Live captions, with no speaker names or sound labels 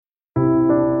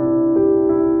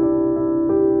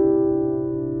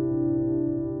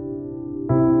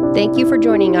Thank you for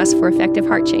joining us for Effective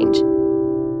Heart Change.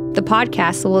 The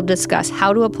podcast will discuss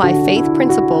how to apply faith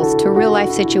principles to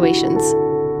real-life situations.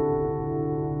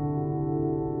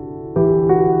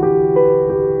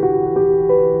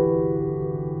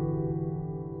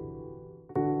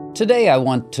 Today I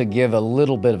want to give a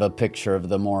little bit of a picture of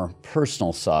the more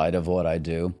personal side of what I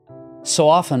do. So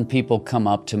often people come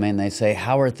up to me and they say,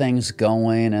 how are things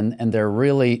going? And they're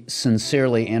really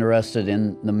sincerely interested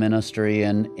in the ministry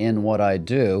and in what I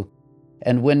do.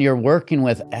 And when you're working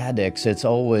with addicts, it's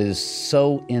always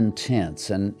so intense.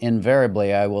 And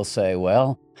invariably I will say,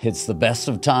 well, it's the best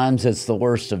of times, it's the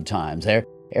worst of times.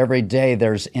 Every day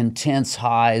there's intense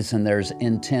highs and there's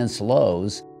intense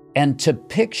lows. And to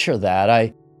picture that,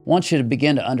 I want you to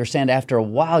begin to understand after a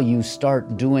while you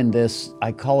start doing this,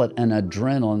 I call it an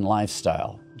adrenaline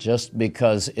lifestyle, just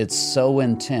because it's so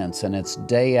intense and it's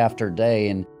day after day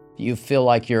and you feel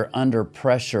like you're under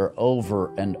pressure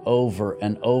over and over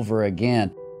and over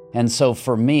again. And so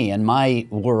for me, in my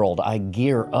world, I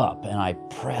gear up and I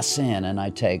press in and I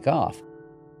take off.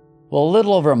 Well, a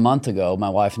little over a month ago, my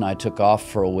wife and I took off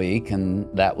for a week and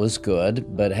that was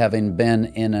good. But having been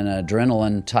in an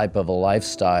adrenaline type of a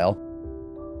lifestyle,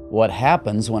 what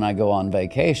happens when I go on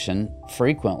vacation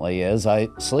frequently is I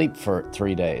sleep for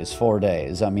 3 days, 4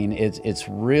 days. I mean, it's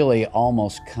really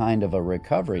almost kind of a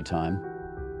recovery time.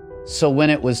 So when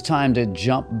it was time to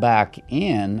jump back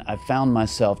in, I found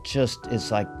myself it's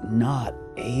like not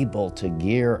able to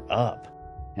gear up.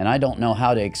 And I don't know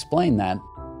how to explain that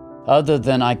other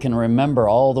than I can remember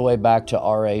all the way back to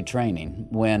RA training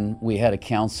when we had a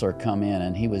counselor come in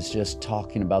and he was just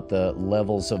talking about the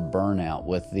levels of burnout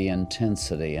with the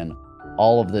intensity and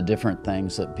all of the different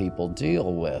things that people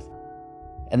deal with.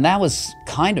 And that was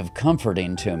kind of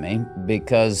comforting to me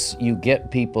because you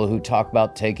get people who talk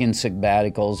about taking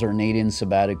sabbaticals or needing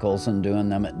sabbaticals and doing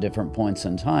them at different points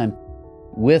in time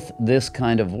with this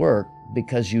kind of work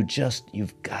because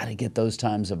you've got to get those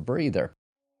times of breather.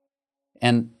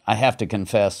 And I have to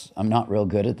confess, I'm not real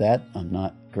good at that. I'm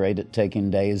not great at taking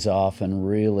days off and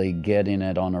really getting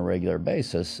it on a regular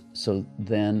basis. So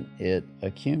then it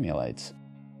accumulates.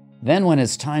 Then when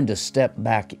it's time to step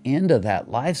back into that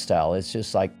lifestyle, it's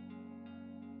just like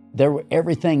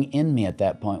everything in me at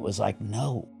that point was like,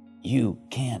 no, you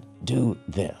can't do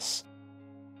this.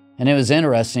 And it was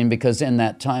interesting because in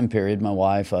that time period, my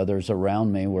wife, others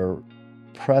around me were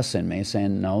pressing me,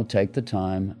 saying, no, take the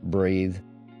time, breathe.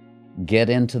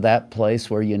 Get into that place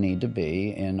where you need to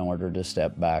be in order to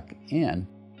step back in.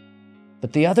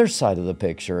 But the other side of the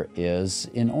picture is,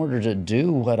 in order to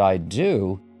do what I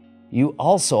do, you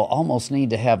also almost need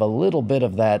to have a little bit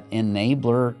of that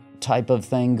enabler type of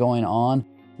thing going on,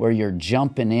 where you're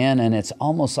jumping in and it's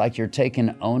almost like you're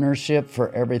taking ownership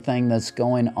for everything that's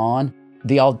going on.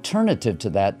 The alternative to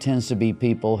that tends to be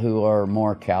people who are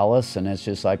more callous and it's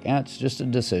just like, it's just a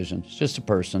decision, it's just a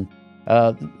person.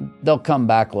 They'll come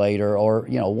back later or,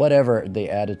 whatever the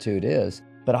attitude is.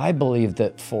 But I believe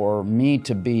that for me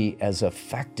to be as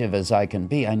effective as I can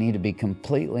be, I need to be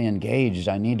completely engaged.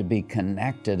 I need to be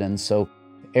connected. And so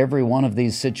every one of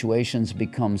these situations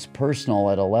becomes personal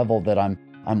at a level that I'm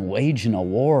waging a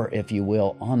war, if you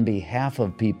will, on behalf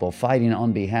of people, fighting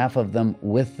on behalf of them,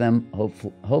 with them,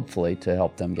 hopefully to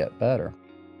help them get better.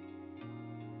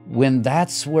 When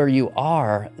that's where you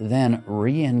are, then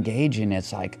re-engaging,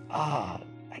 it's like, I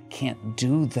can't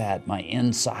do that. My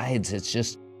insides,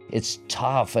 it's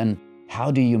tough. And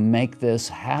how do you make this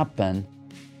happen?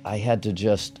 I had to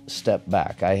just step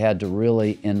back. I had to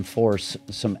really enforce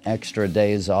some extra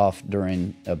days off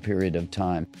during a period of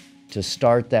time to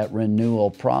start that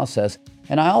renewal process.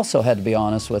 And I also had to be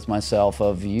honest with myself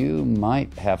you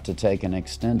might have to take an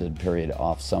extended period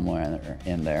off somewhere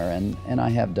in there. And I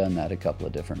have done that a couple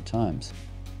of different times.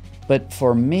 But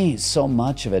for me, so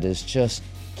much of it is just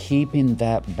keeping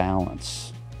that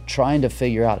balance, trying to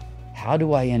figure out, how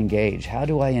do I engage? How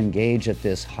do I engage at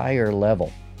this higher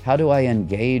level? How do I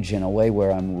engage in a way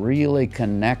where I'm really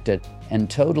connected and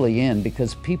totally in?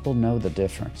 Because people know the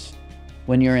difference.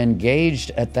 When you're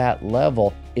engaged at that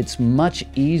level, it's much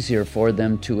easier for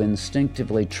them to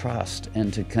instinctively trust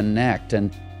and to connect.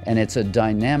 And it's a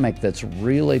dynamic that's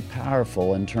really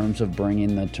powerful in terms of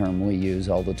bringing the term we use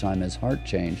all the time as heart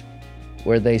change,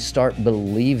 where they start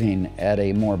believing at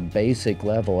a more basic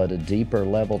level, at a deeper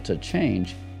level to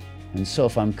change. And so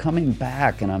if I'm coming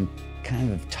back and I'm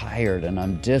kind of tired and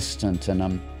I'm distant and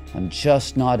I'm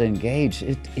just not engaged,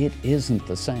 it isn't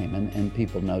the same. And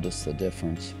people notice the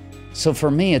difference. So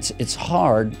for me, it's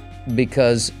hard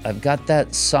because I've got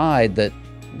that side that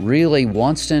really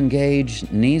wants to engage,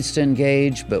 needs to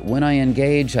engage, but when I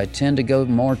engage, I tend to go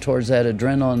more towards that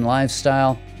adrenaline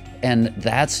lifestyle, and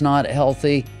that's not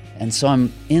healthy. And so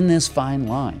I'm in this fine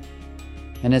line.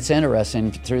 And it's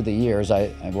interesting, through the years,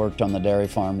 I worked on the dairy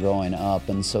farm growing up,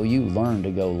 and so you learn to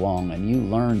go long and you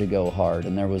learn to go hard.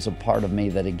 And there was a part of me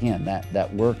that, again,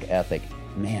 that work ethic,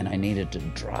 man, I needed to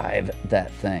drive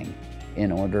that thing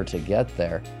in order to get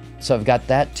there. So I've got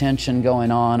that tension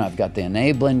going on, I've got the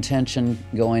enabling tension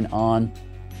going on.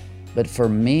 But for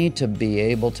me to be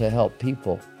able to help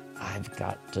people, I've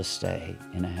got to stay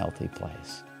in a healthy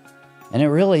place. And it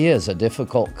really is a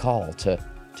difficult call to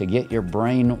get your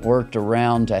brain worked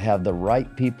around, to have the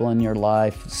right people in your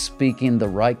life, speaking the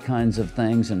right kinds of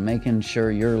things and making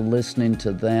sure you're listening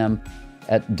to them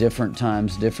at different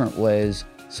times, different ways,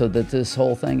 so that this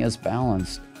whole thing is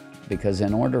balanced. Because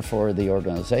in order for the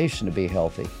organization to be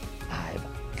healthy, I've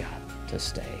got to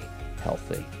stay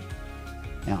healthy.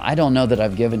 Now, I don't know that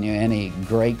I've given you any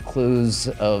great clues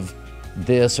of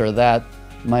this or that.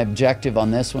 My objective on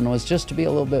this one was just to be a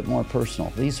little bit more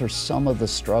personal. These are some of the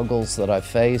struggles that I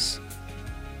face.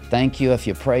 Thank you if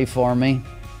you pray for me.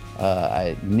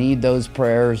 I need those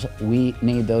prayers. We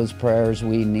need those prayers.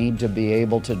 We need to be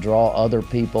able to draw other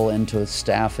people into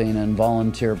staffing and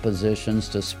volunteer positions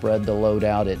to spread the load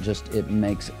out. It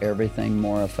makes everything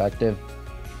more effective.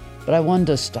 But I wanted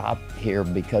to stop here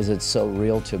because it's so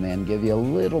real to me and give you a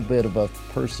little bit of a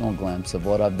personal glimpse of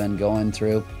what I've been going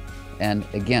through. And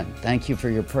again, thank you for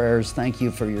your prayers. Thank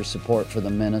you for your support for the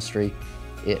ministry.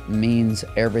 It means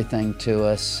everything to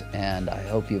us, and I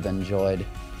hope you've enjoyed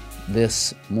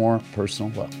this more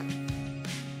personal look.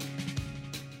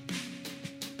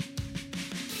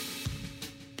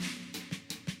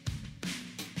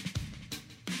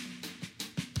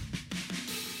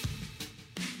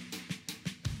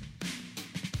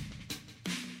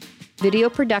 Video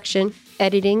production,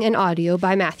 editing, and audio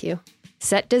by Matthew.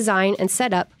 Set design and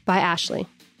setup by Ashley.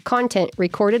 Content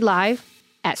recorded live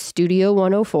at Studio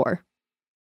 104.